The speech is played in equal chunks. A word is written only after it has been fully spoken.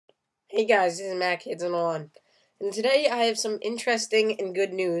Hey guys, this is Matt Kids on, and today I have some interesting and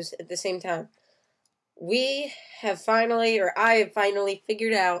good news at the same time. I have finally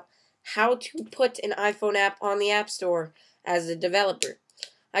figured out how to put an iPhone app on the App Store as a developer.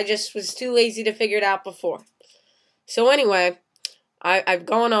 I just was too lazy to figure it out before. So anyway, I've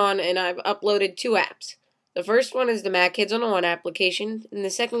gone on and I've uploaded two apps. The first one is the Matt Kids on application, and the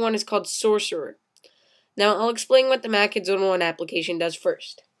second one is called Sorcerer. Now I'll explain what the Matt Kids on application does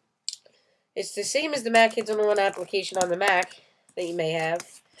first. It's the same as the Mac Kids on application on the Mac that you may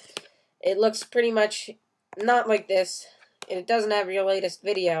have. It looks pretty much not like this, and it doesn't have your latest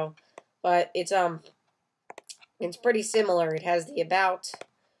video, but it's pretty similar. It has the about,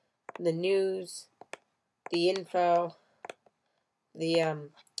 the news, the info, the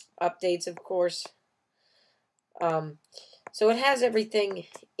updates, of course. So it has everything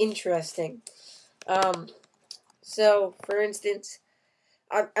interesting. So for instance,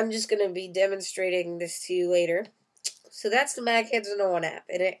 I'm just going to be demonstrating this to you later. So that's the Mac Kids on app,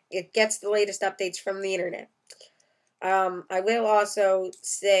 and it gets the latest updates from the internet. I will also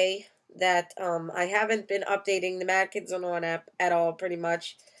say that I haven't been updating the Mac Kids on app at all, pretty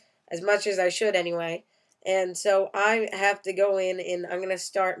much as I should anyway. And so I have to go in, and I'm going to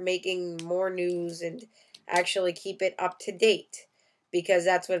start making more news and actually keep it up to date, because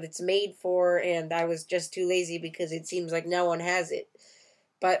that's what it's made for, and I was just too lazy because it seems like no one has it.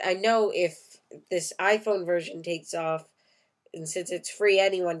 But I know if this iPhone version takes off, and since it's free,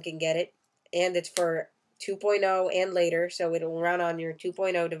 anyone can get it, and it's for 2.0 and later, so it'll run on your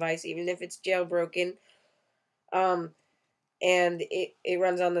 2.0 device, even if it's jailbroken. And it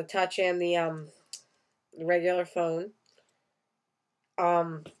runs on the touch and the regular phone.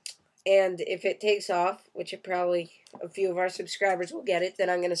 And if it takes off, which it probably a few of our subscribers will get it, then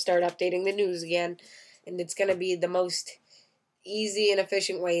I'm going to start updating the news again, and it's going to be the most easy and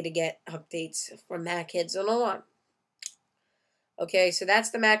efficient way to get updates from Mac Kids 101. Okay, so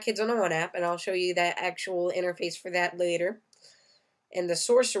that's the Mac Kids 101 app, and I'll show you that actual interface for that later. And the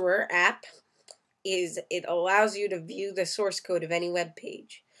Sorcerer app it allows you to view the source code of any web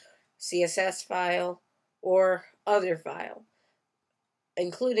page, CSS file, or other file,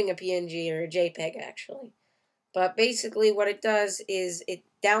 including a PNG or a JPEG actually. But basically what it does is it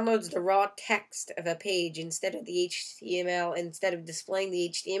downloads the raw text of a page instead of the HTML, instead of displaying the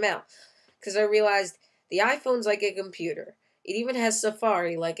HTML. Because I realized the iPhone's like a computer. It even has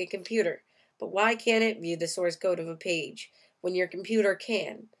Safari like a computer. But why can't it view the source code of a page when your computer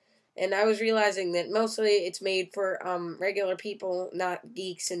can? And I was realizing that mostly it's made for regular people, not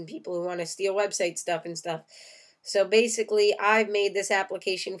geeks and people who want to steal website stuff and stuff. So basically, I've made this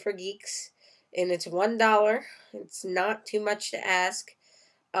application for geeks, and it's $1. It's not too much to ask.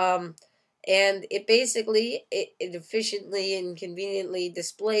 And it basically, it efficiently and conveniently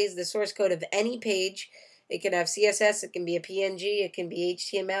displays the source code of any page. It can have CSS, it can be a PNG, it can be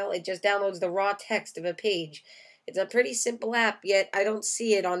HTML. It just downloads the raw text of a page. It's a pretty simple app, yet I don't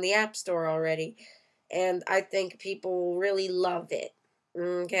see it on the App Store already. And I think people really love it.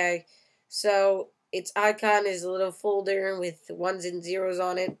 Okay, so its icon is a little folder with ones and zeros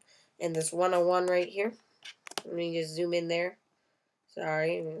on it, and this 101 right here. Let me just zoom in there.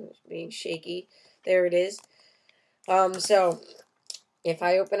 Sorry, it's being shaky. There it is. So if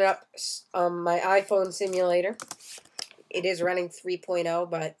I open up my iPhone simulator, it is running 3.0,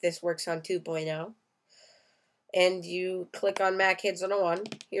 but this works on 2.0. And you click on Mac Kids 101.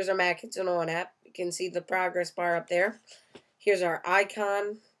 Here's our Mac Kids 101 app. You can see the progress bar up there. Here's our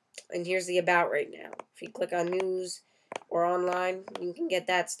icon, and here's the about right now. If you click on news or online, you can get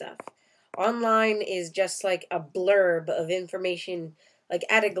that stuff. Online is just like a blurb of information, like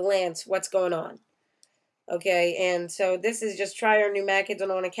at a glance, what's going on. Okay, and so this is just try our new Mac Kids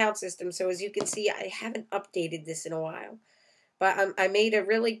 101 account system. So as you can see, I haven't updated this in a while. But I made a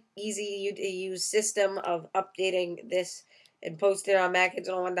really easy-to-use system of updating this and posted it on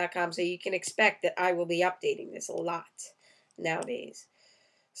MacKids101.com, so you can expect that I will be updating this a lot nowadays.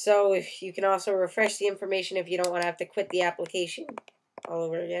 So if you can also refresh the information if you don't want to have to quit the application all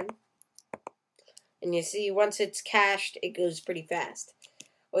over again. And you see, once it's cached, it goes pretty fast.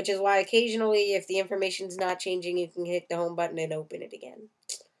 Which is why occasionally, if the information's not changing, you can hit the home button and open it again.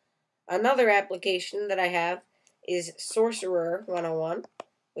 Another application that I have is Sorcerer 101,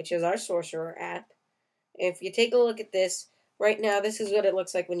 which is our Sorcerer app. And if you take a look at this, right now this is what it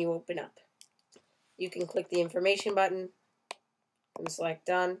looks like when you open up. You can click the information button and select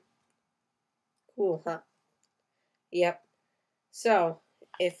done. Cool, huh? Yep. So,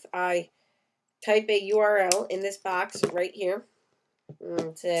 if I type a URL in this box right here,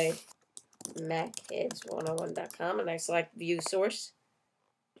 say MacKids101.com, and I select view source,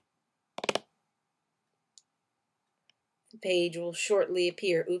 The page will shortly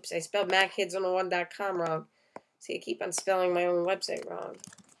appear. Oops, I spelled MacKids101.com wrong. See, I keep on spelling my own website wrong.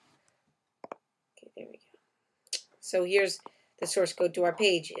 Okay, there we go. So here's the source code to our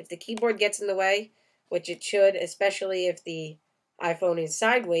page. If the keyboard gets in the way, which it should, especially if the iPhone is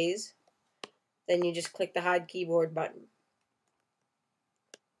sideways, then you just click the hide keyboard button.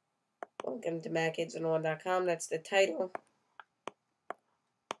 Welcome to MacKids101.com. That's the title.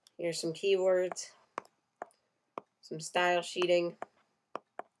 Here's some keywords, some style sheeting.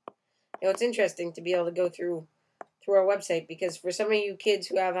 You know, it's interesting to be able to go through our website, because for some of you kids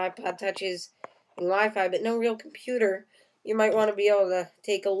who have iPod Touches and Wi-Fi but no real computer, you might want to be able to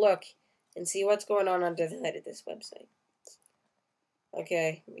take a look and see what's going on under the hood of this website.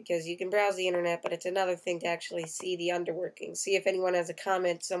 Okay, because you can browse the internet, but it's another thing to actually see the underworking. See if anyone has a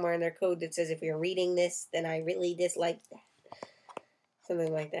comment somewhere in their code that says, if you're reading this, then I really dislike that.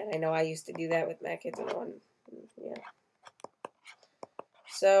 Something like that. I know I used to do that with MacKids101. Yeah.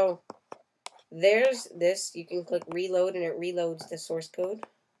 So there's this. You can click reload and it reloads the source code.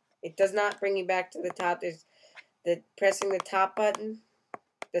 It does not bring you back to the top. There's pressing the top button,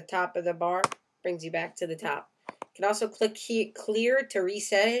 the top of the bar, brings you back to the top. You can also click clear to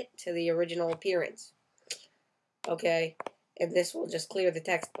reset it to the original appearance. Okay, and this will just clear the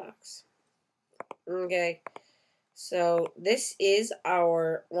text box. Okay, so this is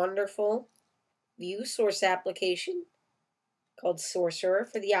our wonderful view source application called Sorcerer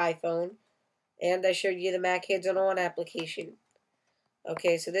for the iPhone. And I showed you the MacKids101 application.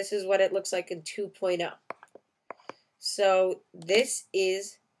 Okay, so this is what it looks like in 2.0. So this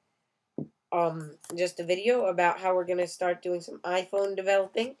is just a video about how we're going to start doing some iPhone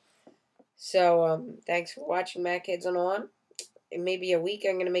developing. So thanks for watching MacKids101. In maybe a week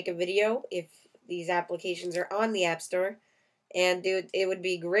I'm going to make a video if these applications are on the App Store. And it would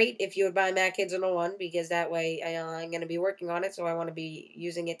be great if you would buy MacKids101, because that way I'm going to be working on it, so I want to be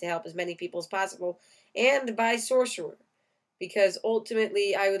using it to help as many people as possible. And buy Sorcerer, because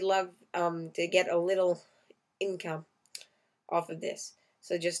ultimately I would love to get a little income off of this.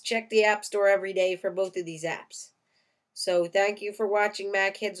 So just check the App Store every day for both of these apps. So thank you for watching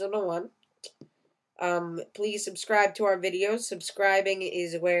MacKids101. Please subscribe to our videos. Subscribing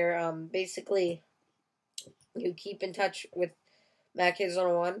is where basically you keep in touch with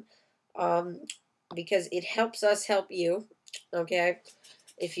MacKids101, because it helps us help you, okay,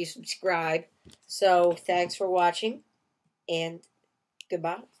 if you subscribe. So thanks for watching, and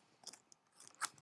goodbye.